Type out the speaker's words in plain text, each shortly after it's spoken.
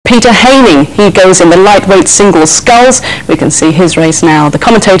Peter Haining. He goes in the lightweight single sculls. We can see his race now. The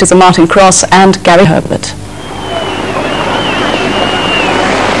commentators are Martin Cross and Gary Herbert.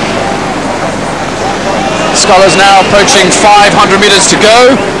 Scullers now approaching 500 metres to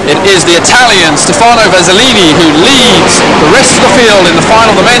go. It is the Italian Stefano Vazzolini who leads the rest of the field in the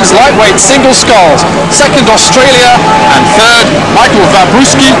final, the men's lightweight single sculls. Second, Australia, and third, Michael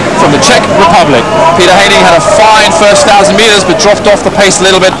Vabruski from the Czech Republic. Peter Haining had a fine first 1,000 metres but dropped off the pace a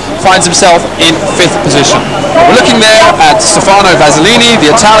little bit, finds himself in 5th position. We're looking there at Stefano Vazzolini, the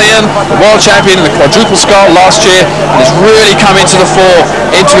Italian, the world champion in the quadruple scull last year, and has really come into the fore,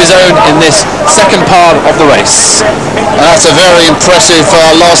 into his own in this second part of the race. And that's a very impressive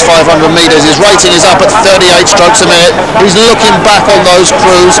last 500 metres. His rating is up at 38 strokes a minute. He's looking back on those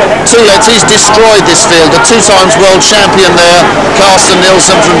crews. 2 lengths, he's destroyed this field. The 2 times world champion there, Carsten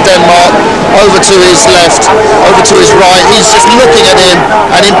Nielsen from Denmark, over to his left, over to his right. He's just looking at him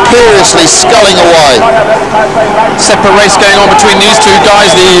and imperiously sculling away. Separate race going on between these two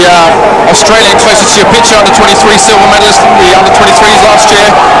guys. The Australian closest to your picture, under 23 silver medalist from the under 23s last year,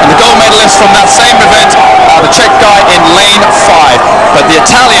 and the gold medalist from that same event, the Czech guy in lane 5. But the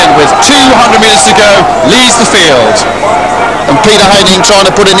Italian, with 200 metres to go, leads the field. And Peter Haining trying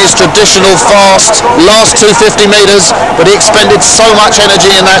to put in his traditional fast last 250 metres, but he expended so much energy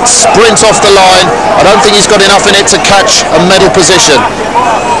in that sprint off the line. I don't think he's got enough in it to catch a medal position.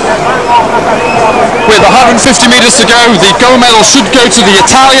 With 150 metres to go, the gold medal should go to the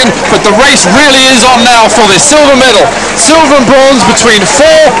Italian, but the race really is on now for the silver medal. Silver and bronze between 4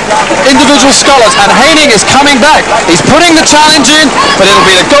 individual scullers, and Haining is coming back. He's putting the challenge in, but it'll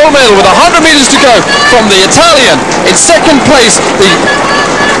be the gold medal with 100 metres to go from the Italian. In second place, the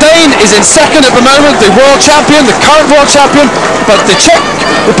Dane is in second at the moment, the world champion, the current world champion, but the Czech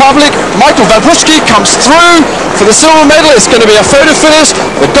Republic, Michael Vabruski, comes through for the silver medal. It's going to be a photo finish.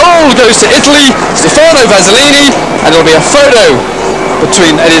 The gold goes to Italy, Stefano Vazzolini, and it'll be a photo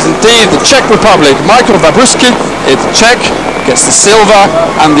between, it is indeed the Czech Republic, Michael Vabruski, it's Czech, gets the silver,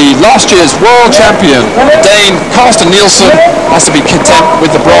 and the last year's world champion, Dane Carsten Nielsen, has to be content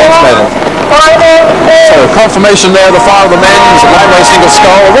with the bronze medal. So confirmation there, the final of the men's lightweight single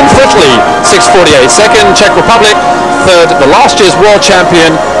scull, wins Italy, 6:48. Second, Czech Republic. Third, the last year's world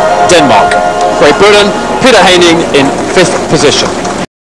champion, Denmark. Great Britain, Peter Haining in 5th position.